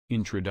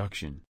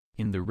Introduction.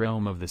 In the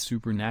realm of the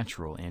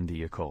supernatural and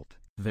the occult,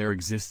 there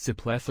exists a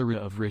plethora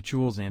of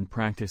rituals and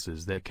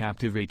practices that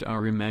captivate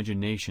our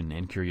imagination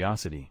and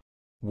curiosity.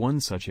 One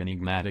such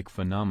enigmatic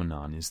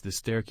phenomenon is the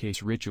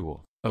staircase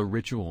ritual, a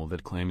ritual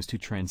that claims to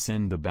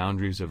transcend the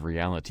boundaries of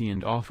reality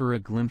and offer a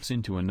glimpse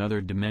into another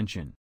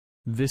dimension.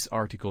 This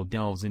article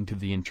delves into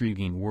the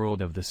intriguing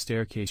world of the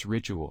staircase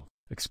ritual,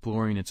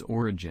 exploring its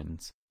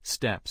origins,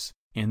 steps,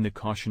 and the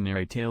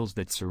cautionary tales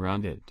that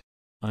surround it.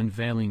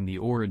 Unveiling the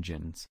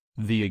origins.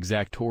 The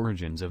exact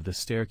origins of the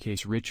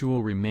staircase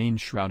ritual remain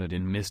shrouded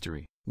in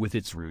mystery, with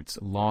its roots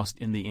lost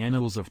in the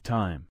annals of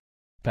time.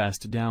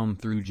 Passed down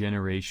through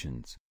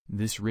generations,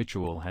 this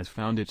ritual has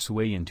found its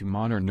way into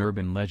modern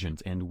urban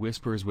legends and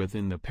whispers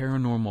within the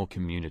paranormal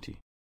community.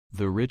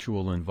 The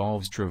ritual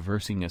involves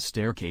traversing a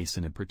staircase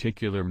in a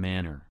particular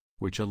manner,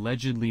 which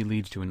allegedly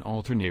leads to an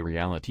alternate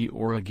reality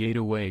or a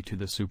gateway to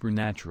the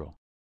supernatural.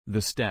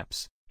 The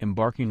steps.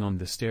 Embarking on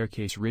the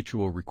staircase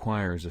ritual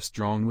requires a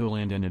strong will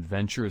and an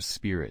adventurous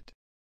spirit.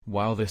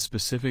 While the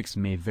specifics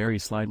may vary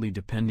slightly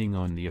depending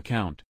on the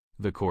account,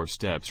 the core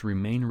steps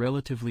remain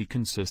relatively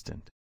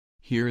consistent.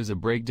 Here is a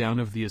breakdown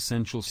of the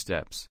essential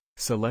steps.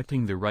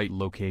 Selecting the right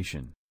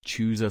location.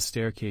 Choose a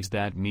staircase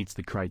that meets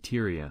the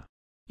criteria.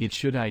 It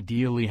should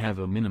ideally have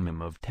a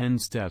minimum of 10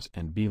 steps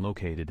and be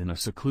located in a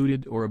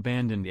secluded or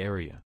abandoned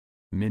area.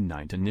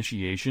 Midnight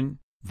initiation.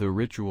 The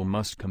ritual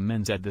must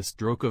commence at the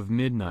stroke of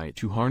midnight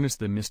to harness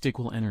the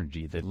mystical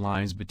energy that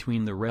lies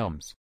between the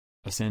realms.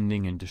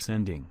 Ascending and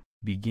descending.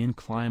 Begin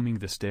climbing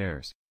the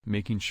stairs,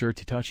 making sure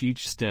to touch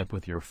each step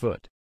with your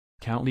foot.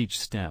 Count each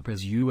step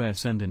as you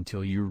ascend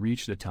until you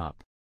reach the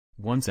top.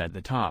 Once at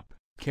the top,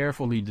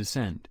 carefully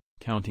descend,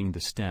 counting the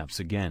steps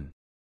again.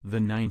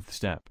 The ninth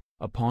step.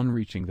 Upon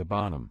reaching the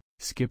bottom,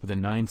 skip the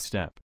ninth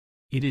step.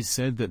 It is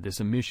said that this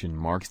omission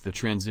marks the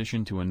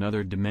transition to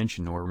another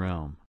dimension or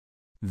realm.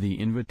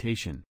 The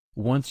invitation.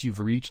 Once you've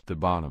reached the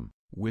bottom,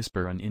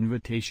 whisper an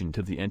invitation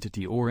to the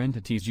entity or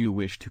entities you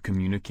wish to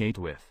communicate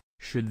with,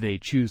 should they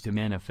choose to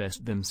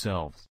manifest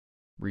themselves.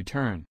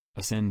 Return.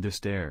 Ascend the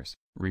stairs,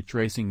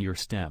 retracing your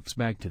steps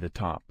back to the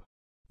top.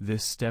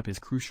 This step is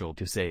crucial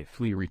to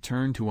safely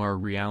return to our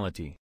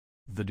reality.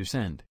 The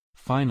descend.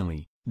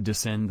 Finally,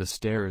 descend the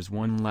stairs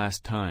one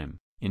last time,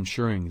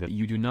 ensuring that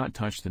you do not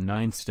touch the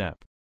ninth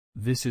step.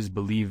 This is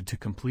believed to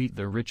complete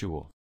the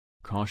ritual.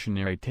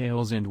 Cautionary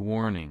tales and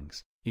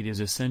warnings. It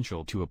is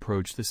essential to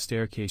approach the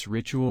staircase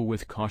ritual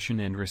with caution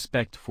and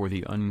respect for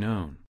the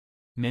unknown.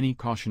 Many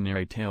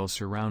cautionary tales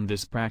surround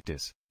this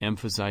practice,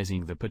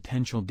 emphasizing the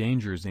potential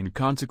dangers and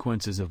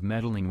consequences of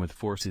meddling with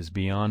forces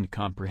beyond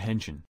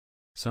comprehension.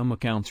 Some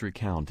accounts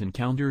recount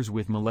encounters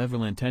with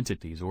malevolent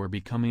entities or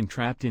becoming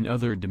trapped in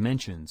other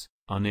dimensions,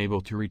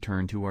 unable to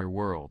return to our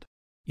world.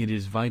 It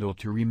is vital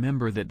to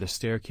remember that the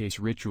staircase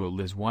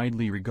ritual is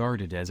widely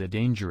regarded as a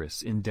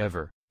dangerous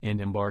endeavor, and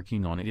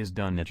embarking on it is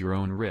done at your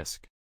own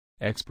risk.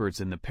 Experts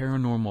in the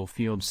paranormal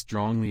field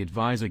strongly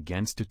advise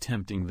against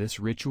attempting this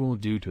ritual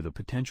due to the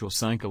potential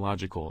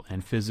psychological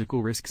and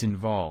physical risks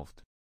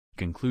involved.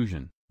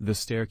 Conclusion. The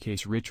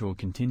staircase ritual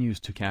continues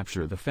to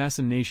capture the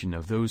fascination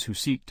of those who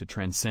seek to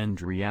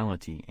transcend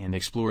reality and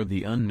explore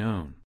the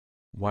unknown.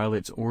 While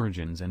its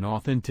origins and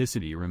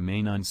authenticity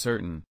remain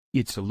uncertain,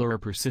 its allure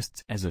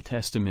persists as a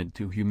testament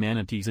to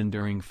humanity's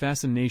enduring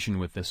fascination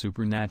with the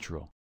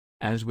supernatural.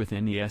 As with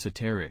any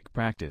esoteric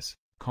practice,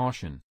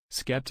 caution,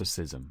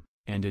 skepticism,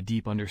 and a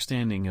deep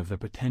understanding of the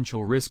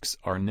potential risks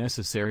are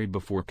necessary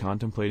before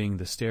contemplating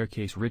the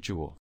staircase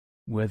ritual.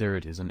 Whether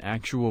it is an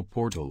actual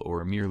portal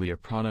or merely a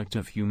product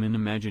of human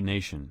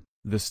imagination,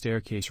 the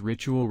staircase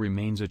ritual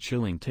remains a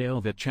chilling tale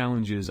that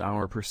challenges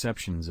our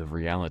perceptions of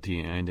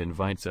reality and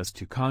invites us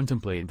to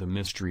contemplate the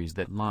mysteries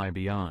that lie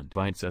beyond.